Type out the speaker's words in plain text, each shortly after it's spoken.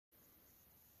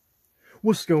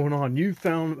What's going on? You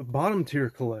found a bottom tier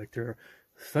collector.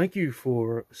 Thank you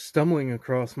for stumbling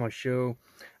across my show.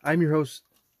 I'm your host,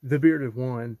 The Bearded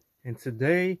One, and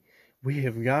today we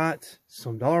have got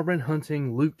some dollar bin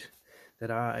hunting loot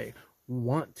that I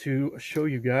want to show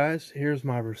you guys. Here's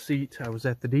my receipt. I was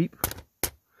at the Deep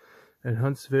in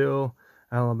Huntsville,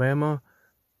 Alabama,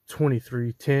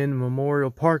 2310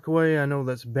 Memorial Parkway. I know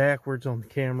that's backwards on the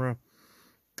camera,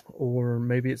 or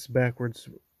maybe it's backwards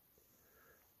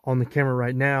on the camera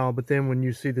right now, but then when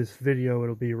you see this video,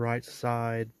 it'll be right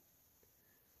side.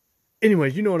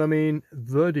 Anyways, you know what I mean.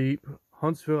 The Deep,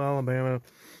 Huntsville, Alabama.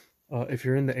 If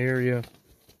you're in the area,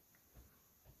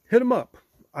 hit them up.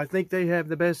 I think they have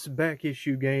the best back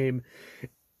issue game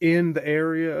in the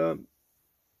area.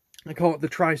 I call it the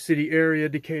Tri-City area,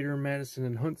 Decatur, Madison,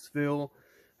 and Huntsville.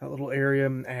 That little area.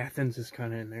 Athens is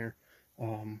kind of in there.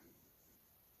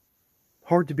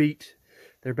 Hard to beat.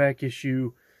 Their back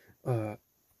issue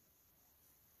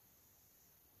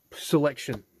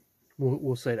selection,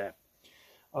 we'll say that.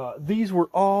 These were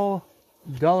all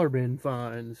dollar bin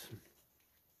finds,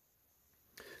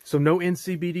 so no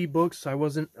NCBD books. I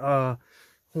wasn't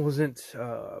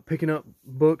picking up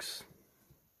books.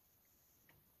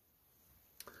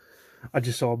 I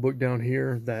just saw a book down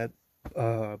here that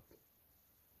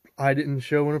I didn't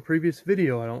show in a previous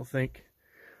video, I don't think,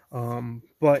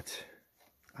 but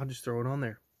I'll just throw it on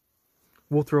there.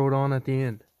 We'll throw it on at the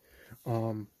end.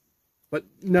 But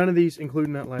none of these,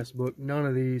 including that last book, none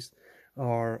of these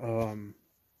are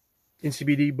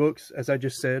NCBD books, as I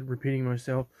just said, repeating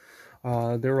myself.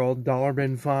 They're all dollar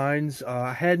bin finds.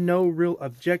 I had no real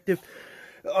objective.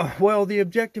 Well, the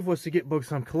objective was to get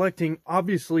books I'm collecting,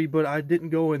 obviously, but I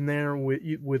didn't go in there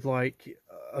with like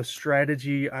a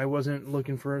strategy. I wasn't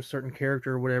looking for a certain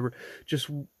character or whatever.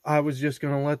 I was just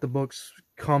going to let the books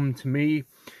come to me,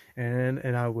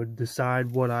 and I would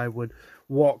decide what I would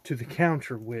walk to the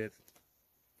counter with.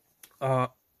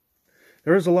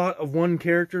 There is a lot of one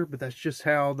character, but that's just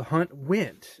how the hunt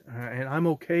went, and I'm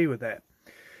okay with that.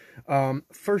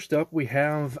 First up, we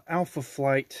have Alpha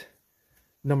Flight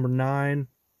number 9.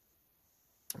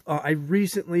 I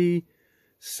recently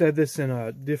said this in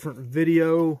a different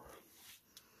video.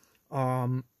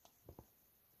 Alpha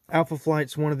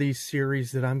Flight's one of these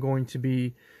series that I'm going to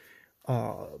be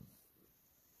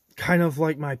kind of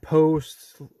like my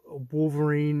post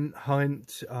Wolverine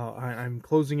hunt. I'm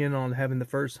closing in on having the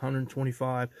first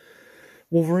 125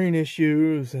 Wolverine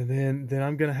issues, and then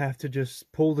I'm gonna have to just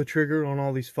pull the trigger on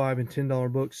all these $5 and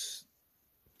 $10 books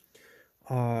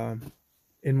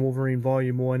in Wolverine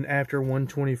Volume 1 after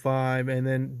 125, and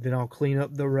then I'll clean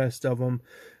up the rest of them.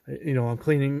 You know, I'm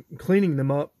cleaning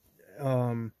them up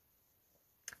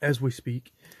as we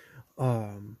speak.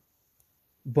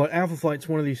 But Alpha Flight's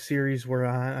one of these series where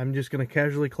I'm just going to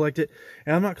casually collect it.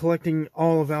 And I'm not collecting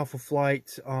all of Alpha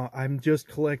Flight. I'm just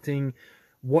collecting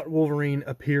what Wolverine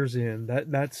appears in.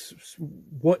 That's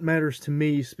what matters to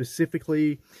me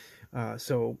specifically.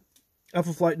 So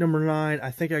Alpha Flight number 9,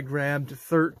 I think I grabbed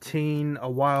 13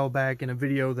 a while back in a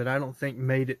video that I don't think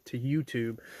made it to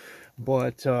YouTube.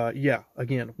 But yeah,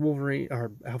 again, Wolverine,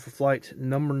 or Alpha Flight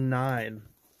number 9.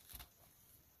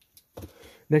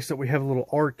 Next up, we have a little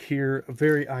arc here, a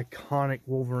very iconic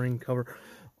Wolverine cover,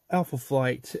 Alpha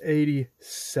Flight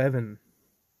 87.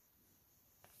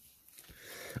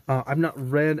 I've not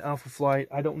read Alpha Flight.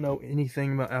 I don't know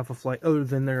anything about Alpha Flight other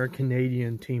than they're a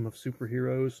Canadian team of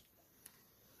superheroes.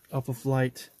 Alpha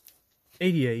Flight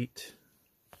 88.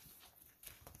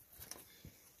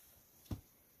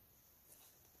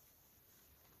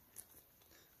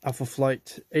 Alpha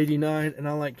Flight 89, and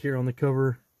I like here on the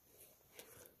cover.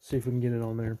 See if we can get it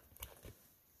on there.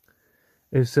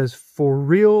 It says, "For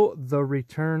real, the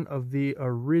return of the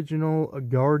original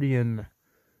Guardian."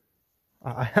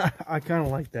 I kind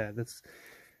of like that. That's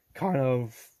kind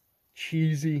of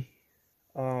cheesy.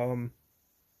 I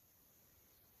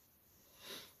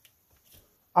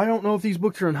don't know if these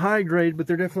books are in high grade, but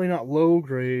they're definitely not low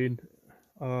grade.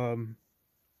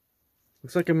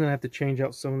 Looks like I'm going to have to change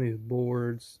out some of these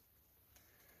boards.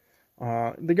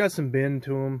 They got some bend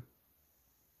to them.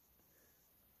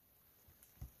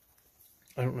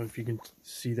 I don't know if you can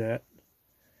see that.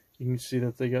 You can see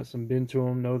that they got some bend to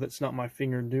them. No, that's not my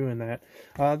finger doing that.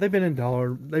 They've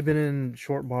been in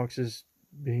short boxes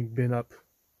being bent up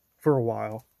for a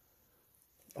while.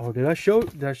 Oh, did I show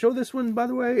this one, by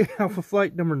the way? Alpha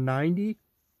Flight number 90.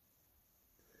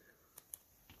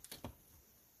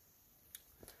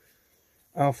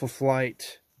 Alpha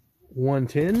Flight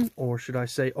 110, or should I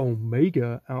say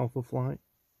Omega Alpha Flight?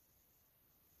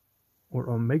 Or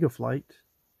Omega Flight.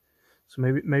 So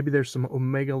maybe there's some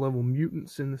Omega level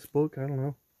mutants in this book. I don't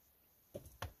know.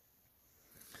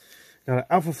 Got an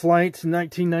Alpha Flight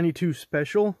 1992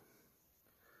 special.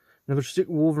 Another Stick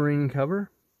Wolverine cover.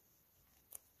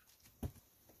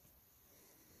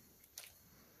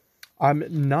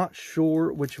 I'm not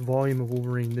sure which volume of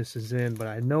Wolverine this is in, but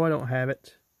I know I don't have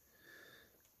it.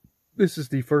 This is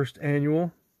the first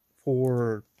annual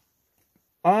for,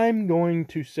 I'm going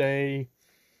to say,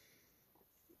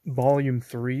 volume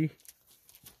 3.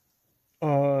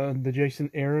 The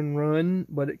Jason Aaron run,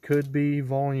 but it could be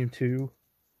volume 2.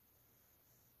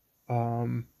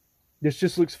 This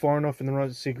just looks far enough in the run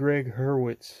to see Greg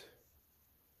Hurwitz.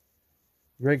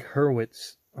 Greg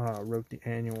Hurwitz wrote the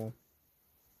annual.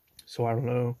 So I don't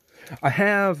know. I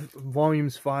have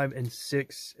volumes 5 and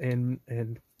 6 and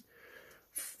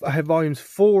I have volumes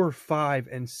 4, 5,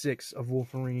 and 6 of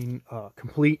Wolverine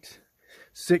complete.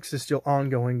 6 is still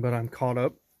ongoing, but I'm caught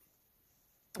up.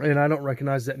 And I don't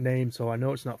recognize that name, so I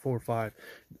know it's not 4 or 5.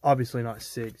 Obviously not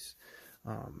 6.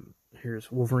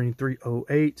 Here's Wolverine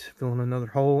 308, filling another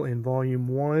hole in volume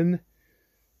 1.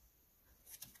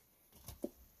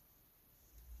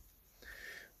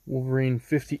 Wolverine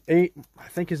 58, I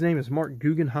think his name is Mark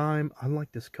Guggenheim. I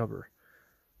like this cover.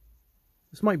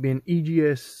 This might be an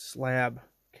EGS slab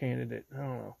candidate. I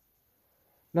don't know.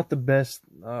 Not the best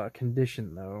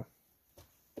condition, though.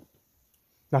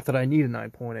 Not that I need a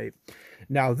 9.8.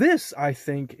 Now, this, I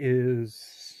think,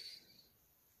 is...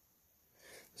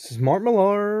 This is Mark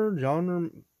Millar,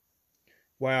 John...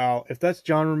 Wow, if that's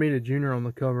John Romita Jr. on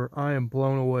the cover, I am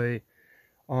blown away.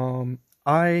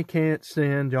 I can't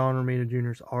stand John Romita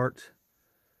Jr.'s art.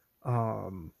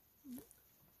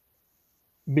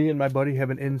 Me and my buddy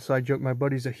have an inside joke. My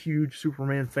buddy's a huge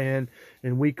Superman fan,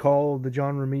 and we call the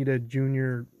John Romita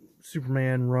Jr.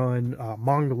 Superman run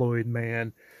Mongoloid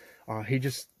Man. He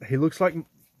looks like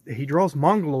he draws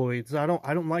mongoloids.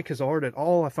 I don't like his art at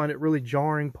all. I find it really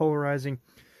jarring, polarizing.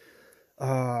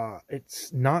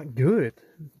 It's not good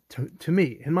to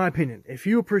me, in my opinion. If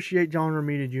you appreciate John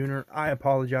Romita Jr., I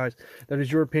apologize. That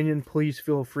is your opinion. Please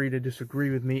feel free to disagree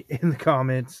with me in the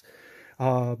comments.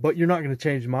 But you're not going to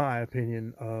change my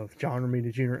opinion of John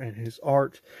Romita Jr. and his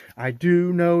art. I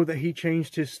do know that he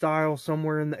changed his style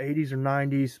somewhere in the 80s or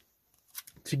 90s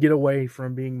to get away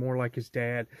from being more like his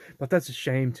dad. But that's a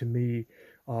shame to me.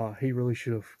 He really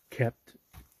should have kept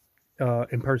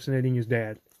impersonating his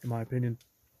dad, in my opinion.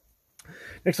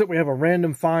 Next up, we have a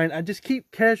random find. I just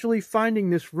keep casually finding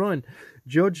this run.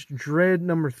 Judge Dredd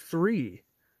number 3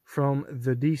 from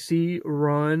the DC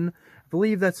run. I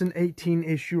believe that's an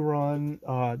 18-issue run.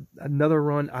 Another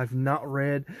run I've not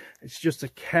read. It's just a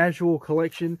casual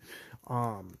collection.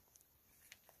 I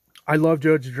love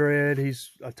Judge Dredd. He's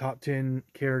a top 10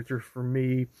 character for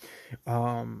me.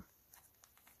 I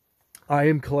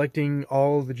am collecting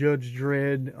all the Judge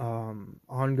Dredd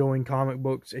ongoing comic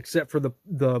books, except for the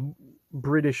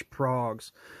British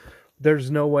progs. There's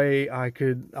no way I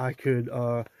could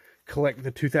collect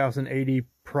the 2080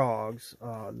 progs.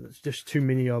 There's just too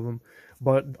many of them.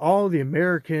 But all the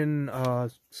American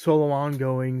solo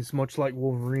ongoings, much like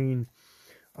Wolverine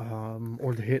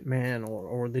or the Hitman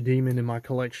or the Demon in my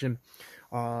collection,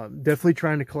 definitely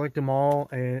trying to collect them all.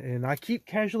 And I keep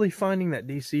casually finding that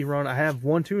DC run. I have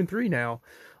 1, 2, and 3 now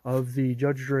of the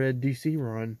Judge Dredd DC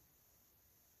run.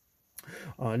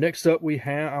 Next up, we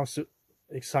have, I was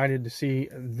excited to see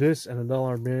this in a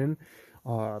dollar bin.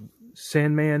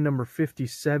 Sandman number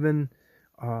 57.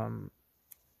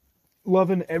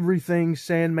 Loving everything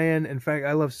Sandman. In fact,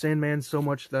 I love Sandman so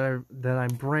much that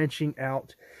I'm branching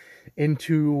out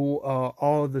into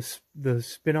all of the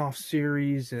spin-off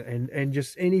series and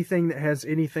just anything that has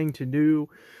anything to do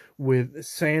with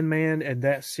Sandman and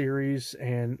that series,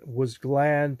 and was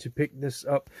glad to pick this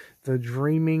up. The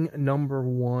Dreaming number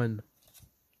 1.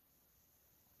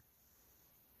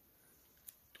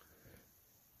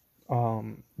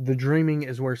 The Dreaming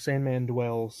is where Sandman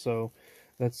dwells, so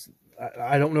that's...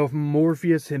 I don't know if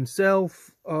Morpheus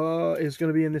himself is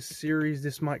going to be in this series.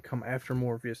 This might come after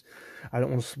Morpheus. I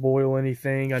don't want to spoil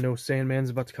anything. I know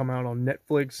Sandman's about to come out on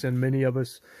Netflix, and many of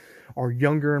us are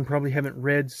younger and probably haven't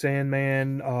read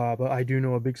Sandman, but I do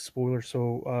know a big spoiler,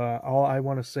 so all I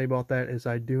want to say about that is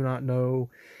I do not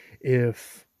know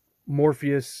if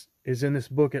Morpheus is in this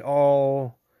book at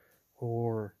all,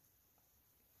 or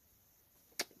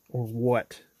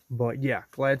what. But yeah,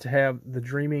 glad to have The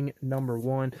Dreaming number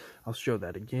 1. I'll show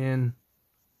that again.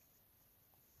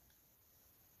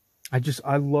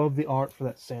 I love the art for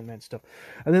that Sandman stuff.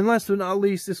 And then last but not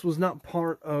least, this was not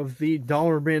part of the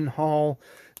dollar bin haul.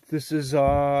 This is this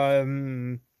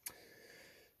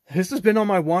has been on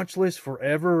my watch list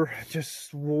forever.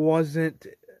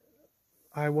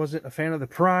 I wasn't a fan of the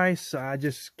price. I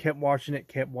just kept watching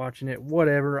it,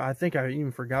 whatever. I think I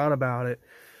even forgot about it.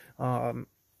 And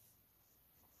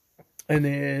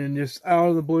then just out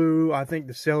of the blue, I think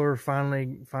the seller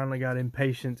finally got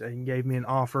impatient and gave me an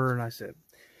offer, and I said,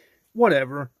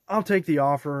 whatever, I'll take the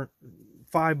offer.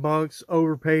 $5,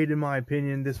 overpaid in my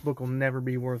opinion. This book will never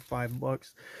be worth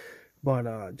 $5.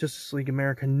 But Justice League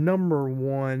America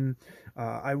 #1,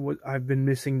 I've been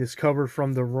missing this cover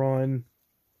from the run,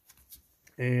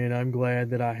 and I'm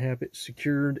glad that I have it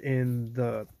secured in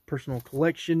the personal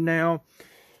collection now.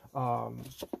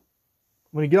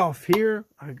 When I get off here,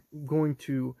 I'm going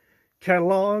to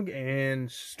catalog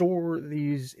and store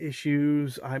these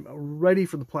issues. I'm ready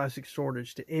for the plastic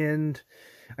storage to end.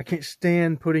 I can't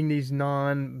stand putting these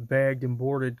non-bagged and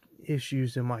boarded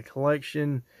issues in my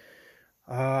collection.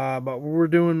 But we're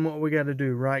doing what we got to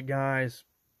do, right, guys?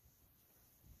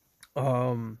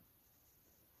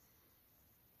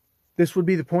 This would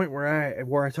be the point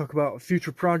where I talk about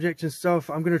future projects and stuff.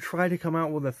 I'm going to try to come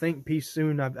out with a think piece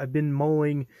soon. I've been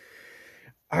mulling.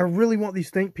 I really want these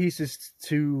think pieces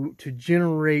to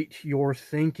generate your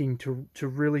thinking, to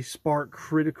really spark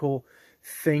critical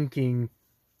thinking.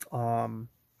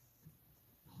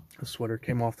 The sweater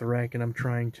came off the rack, and I'm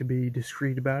trying to be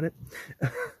discreet about it.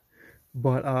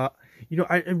 But, you know,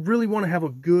 I really want to have a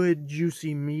good,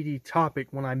 juicy, meaty topic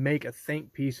when I make a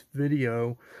think piece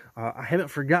video. I haven't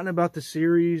forgotten about the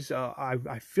series.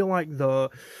 I feel like the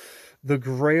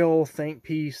Grail think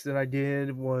piece that I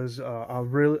did was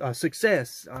a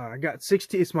success. I got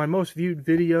 60. It's my most viewed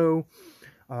video.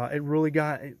 It really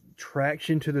got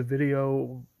traction to the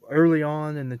video early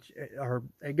on,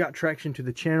 it got traction to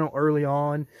the channel early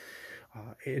on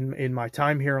in my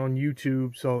time here on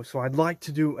YouTube. So I'd like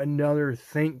to do another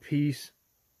think piece.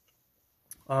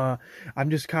 I'm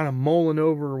just kind of mulling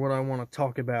over what I want to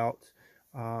talk about,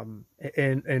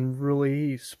 and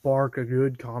really spark a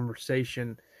good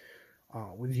conversation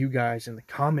with you guys in the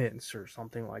comments or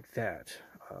something like that.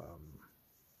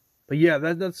 But yeah,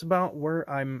 that's about where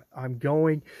I'm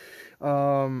going.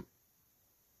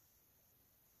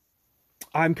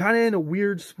 I'm kind of in a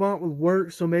weird spot with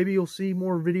work, so maybe you'll see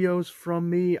more videos from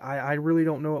me. I really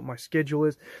don't know what my schedule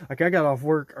is. Like, I got off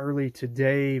work early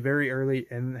today, very early,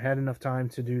 and had enough time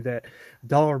to do that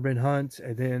dollar bin hunt.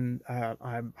 And then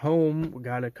I'm home,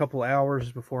 got a couple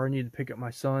hours before I need to pick up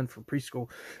my son from preschool,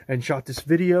 and shot this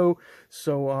video.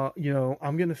 So, you know,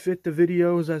 I'm going to fit the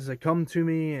videos as they come to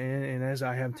me and as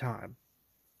I have time.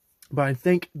 But I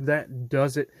think that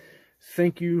does it.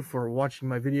 Thank you for watching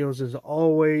my videos. As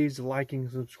always, liking,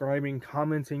 subscribing,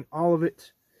 commenting, all of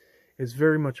it is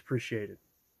very much appreciated.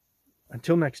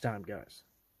 Until next time, guys.